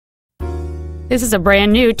This is a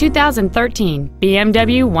brand new 2013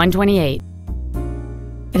 BMW 128.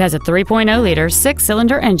 It has a 3.0-liter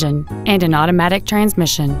six-cylinder engine and an automatic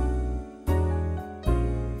transmission.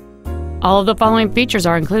 All of the following features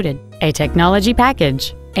are included: a technology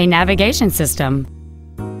package, a navigation system,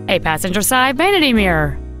 a passenger side vanity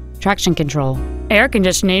mirror, traction control, air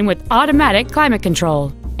conditioning with automatic climate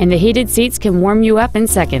control, and the heated seats can warm you up in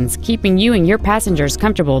seconds, keeping you and your passengers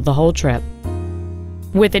comfortable the whole trip.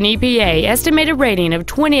 With an EPA estimated rating of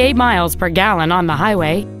 28 miles per gallon on the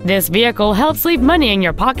highway, this vehicle helps leave money in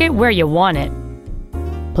your pocket where you want it.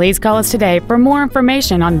 Please call us today for more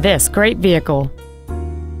information on this great vehicle.